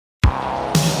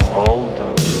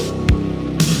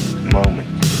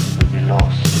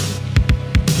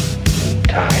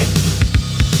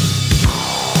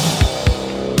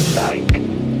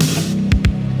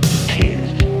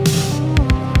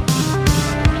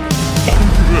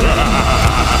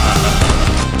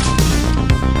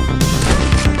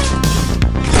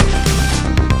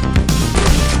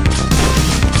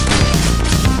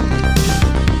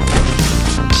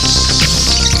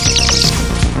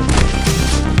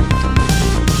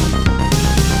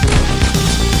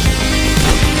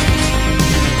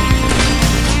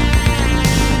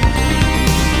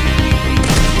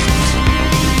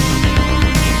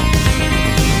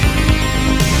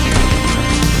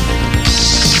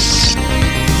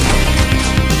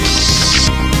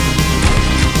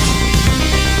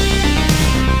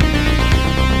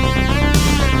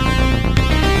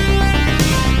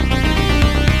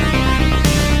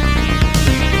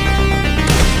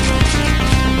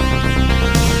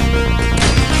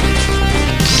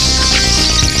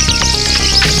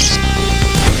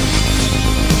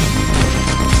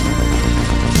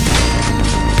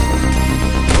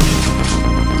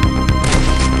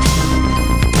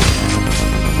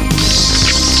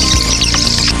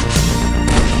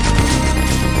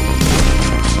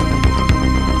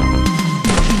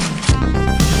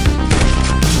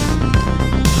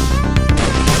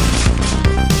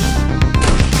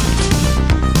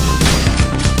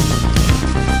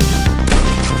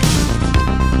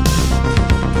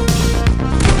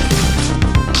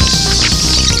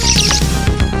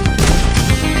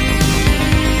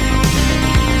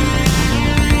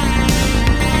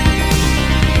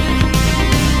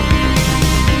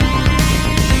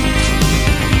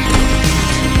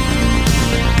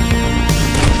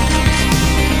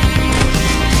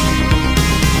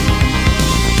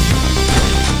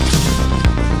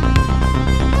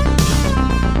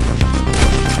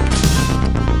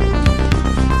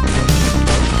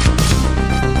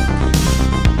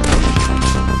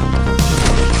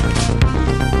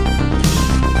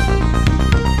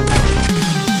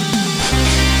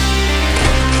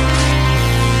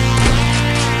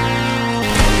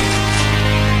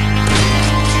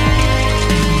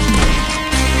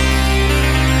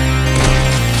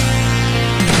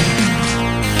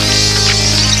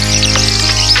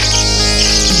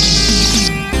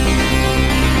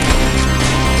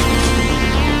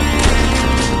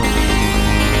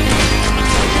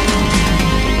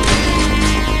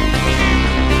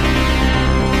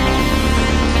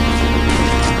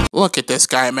this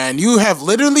guy, man. You have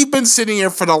literally been sitting here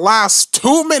for the last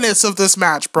 2 minutes of this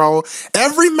match, bro.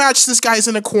 Every match, this guy's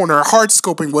in a corner, hard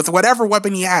scoping with whatever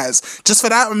weapon he has. Just for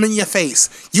that, I'm in your face.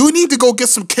 You need to go get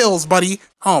some kills, buddy.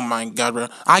 Oh my god, bro.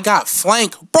 I got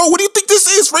flank. Bro, what do you think this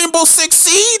is, Rainbow Six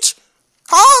Siege?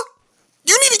 Huh?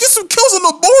 You need to get some kills on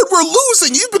the board. We're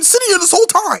losing. You've been sitting here this whole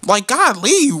time. Like,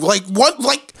 godly. Like, what?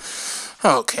 Like,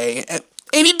 okay.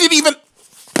 And he didn't even...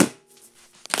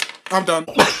 I'm done.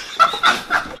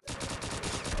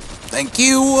 Thank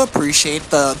you. Appreciate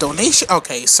the donation.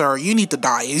 Okay, sir, you need to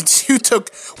die. You took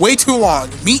way too long.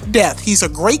 Meet death. He's a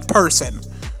great person.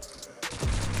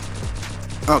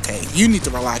 Okay, you need to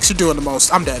relax. You're doing the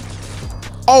most. I'm dead.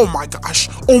 Oh my gosh.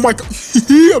 Oh my god.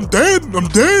 I'm dead. I'm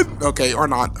dead. Okay, or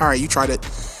not. Alright, you tried it.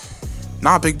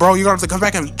 Nah, big bro, you're gonna have to come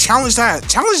back and challenge that.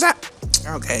 Challenge that.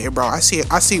 Okay, bro, I see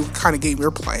it. I see what kind of game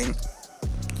you're playing.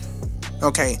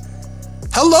 Okay.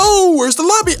 Hello, where's the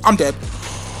lobby? I'm dead.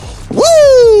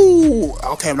 Woo!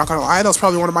 Okay, I'm not gonna lie. That was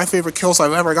probably one of my favorite kills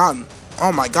I've ever gotten.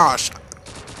 Oh my gosh.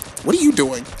 What are you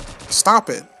doing? Stop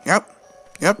it. Yep.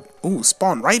 Yep. Ooh,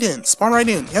 spawn right in. Spawn right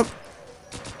in. Yep.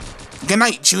 Good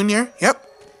night, Junior. Yep.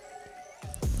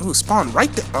 Ooh, spawn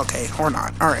right there. Okay, or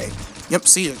not. Alright. Yep,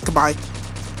 see you. Goodbye.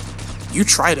 You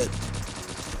tried it.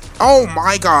 Oh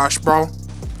my gosh, bro.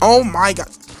 Oh my god.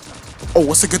 Oh,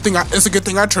 it's a good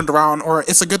thing I turned around, or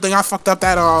it's a good thing I fucked up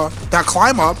that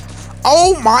climb up.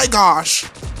 Oh my gosh.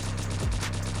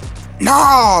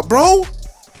 Nah, bro.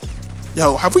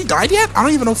 Yo, have we died yet? I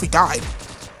don't even know if we died.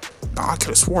 Nah, I could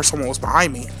have swore someone was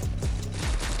behind me.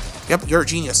 Yep, you're a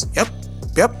genius. Yep.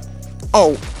 Yep.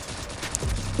 Oh.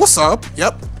 What's up?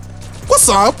 Yep. What's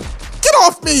up? Get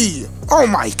off me! Oh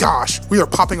my gosh. We are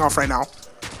popping off right now.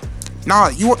 Nah,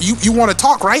 you want to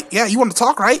talk, right? Yeah, you want to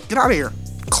talk, right? Get out of here.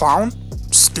 Clown.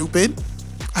 Stupid.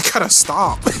 I gotta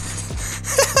stop.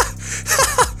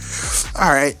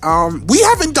 Alright, we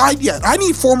haven't died yet. I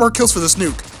need 4 more kills for this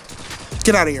nuke.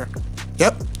 Get out of here.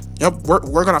 Yep. Yep,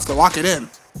 we're gonna have to lock it in.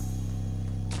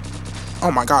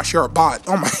 Oh my gosh, you're a bot.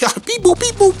 Oh my god. Beep boop,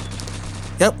 beep boop.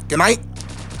 Yep, good night.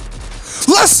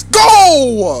 Let's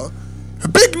go!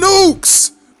 Big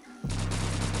nukes!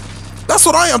 That's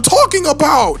what I am talking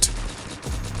about!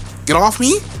 Get off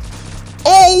me.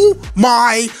 Oh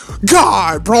my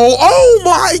god, bro. Oh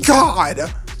my god.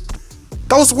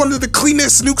 That was one of the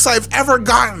cleanest nukes I've ever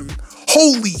gotten.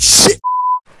 Holy shit.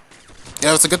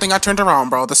 Yeah, it's a good thing I turned around,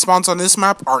 bro. The spawns on this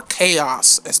map are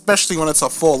chaos, especially when it's a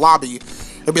full lobby.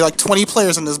 It'd be like 20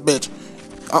 players in this bitch.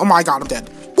 Oh my god, I'm dead.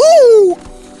 Woo!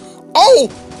 Oh!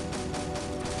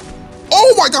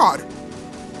 Oh my god!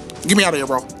 Get me out of here,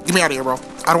 bro. Get me out of here, bro.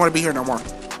 I don't want to be here no more.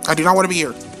 I do not want to be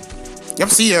here. Yep,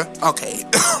 see ya. Okay.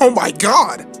 Oh my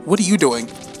god. What are you doing?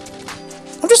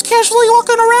 I'm just casually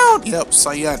walking around. Yep,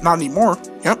 so yeah, not anymore.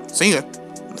 Yep, see ya.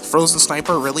 The frozen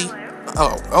sniper, really?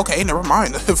 Oh, okay, never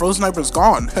mind. The frozen sniper's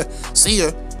gone. See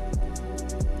ya.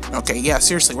 Okay, yeah,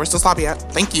 seriously, where's this lobby at?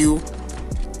 Thank you.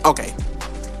 Okay.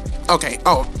 Okay,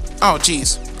 oh,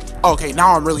 jeez. Okay,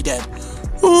 now I'm really dead.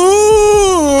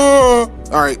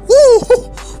 Alright. Woo!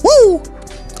 Woo!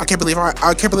 I can't believe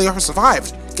I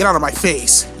survived. Get out of my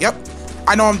face. Yep.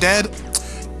 I know I'm dead.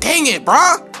 Dang it,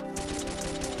 bruh.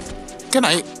 Good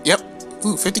night. Yep.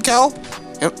 Ooh, 50 cal?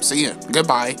 Yep, see ya.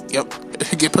 Goodbye. Yep.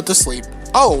 Get put to sleep.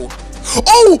 Oh!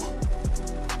 Oh!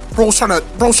 Bro's trying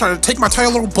to take my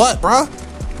tiny little butt, bruh.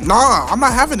 Nah, I'm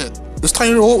not having it. This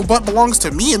tiny little butt belongs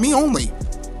to me and me only.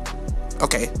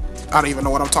 Okay. I don't even know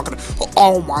what I'm talking about.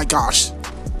 Oh my gosh.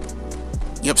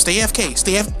 Yep, stay AFK.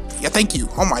 Stay AFK. Yeah, thank you.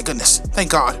 Oh my goodness. Thank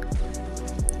God.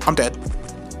 I'm dead.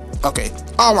 Okay.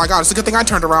 Oh my god, it's a good thing I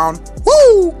turned around.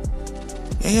 Woo!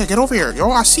 Yeah, get over here. Yo,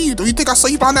 I see you. Do you think I saw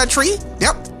you behind that tree?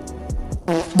 Yep.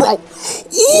 Bro.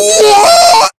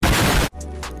 What?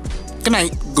 Good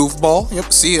night, goofball.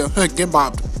 Yep, see ya. Get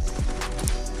bobbed.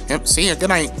 Yep, see ya. Good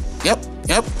night. Yep,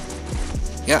 yep.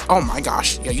 Yeah, oh my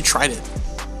gosh. Yeah, you tried it.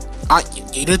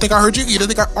 You didn't think I heard you? You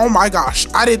didn't think oh my gosh.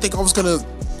 I didn't think I was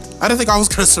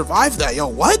gonna survive that. Yo,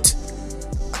 what?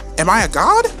 Am I a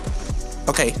god?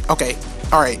 Okay, okay.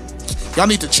 Alright. Y'all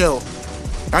need to chill.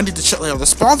 Y'all need to chill. Yo, the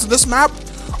spawns in this map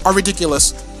are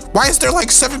ridiculous. Why is there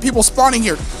like 7 people spawning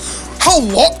here?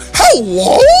 Hello?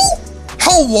 Hello?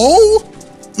 Hello?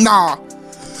 Nah.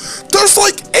 There's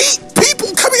like 8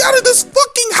 people coming out of this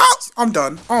fucking house. I'm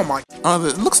done. Oh my.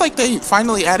 It looks like they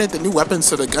finally added the new weapons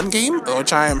to the gun game,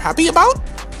 which I am happy about.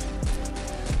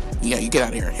 Yeah, you get out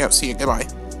of here. Yep, see you. Goodbye.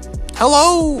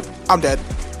 Hello? I'm dead.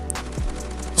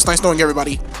 It's nice knowing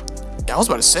everybody. Yeah, I was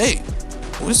about to say.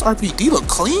 Oh, this RPD look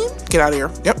clean? Get out of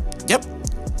here. Yep, yep.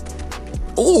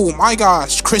 Oh my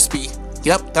gosh, crispy.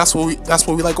 Yep, that's what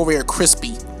we like over here.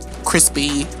 Crispy.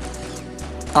 Crispy.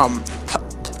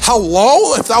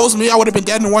 Hello? If that was me, I would have been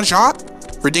dead in one shot.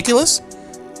 Ridiculous.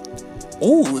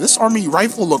 Oh, this army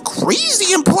rifle look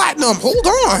crazy in platinum. Hold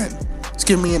on. It's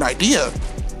giving me an idea.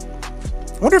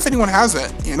 I wonder if anyone has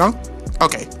that, you know?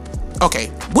 Okay. Okay.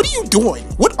 What are you doing?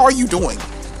 What are you doing?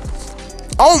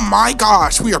 Oh my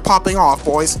gosh. We are popping off,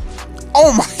 boys.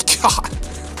 Oh my god.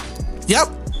 Yep.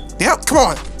 Yep. Come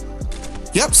on.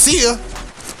 Yep. See ya.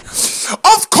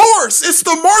 Of course. It's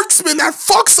the marksman that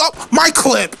fucks up my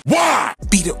clip. Why?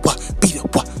 Beat it. What? Beat it.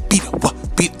 What? Beat it. What?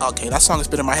 Okay, that song has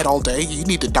been in my head all day. You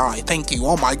need to die. Thank you.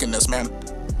 Oh my goodness, man.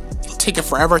 Take it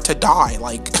forever to die.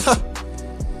 Like,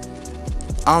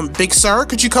 big sir,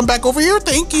 could you come back over here?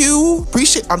 Thank you.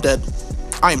 Appreciate. I'm dead.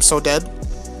 I am so dead.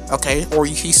 Okay, or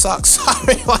he sucks. I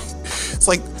mean, like, it's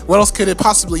like, what else could it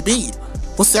possibly be?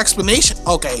 What's the explanation?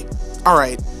 Okay, all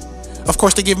right. Of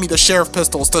course, they give me the sheriff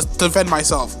pistols to defend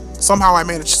myself. Somehow I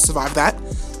managed to survive that.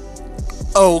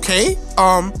 Okay,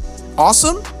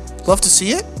 awesome. Love to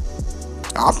see it.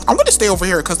 I'm gonna stay over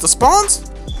here because the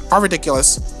spawns are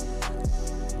ridiculous.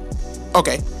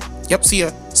 Okay. Yep, see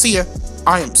ya. See ya.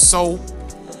 I am so...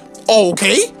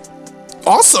 Okay.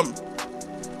 Awesome.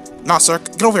 Nah, sir.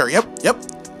 Get over here. Yep. Yep.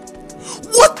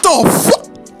 What the fuck?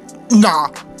 Nah.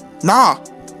 Nah.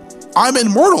 I'm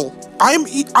immortal. I'm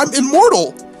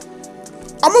immortal.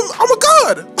 I'm a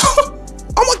god.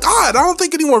 I'm a god. I don't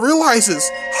think anyone realizes.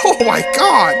 Oh my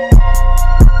god.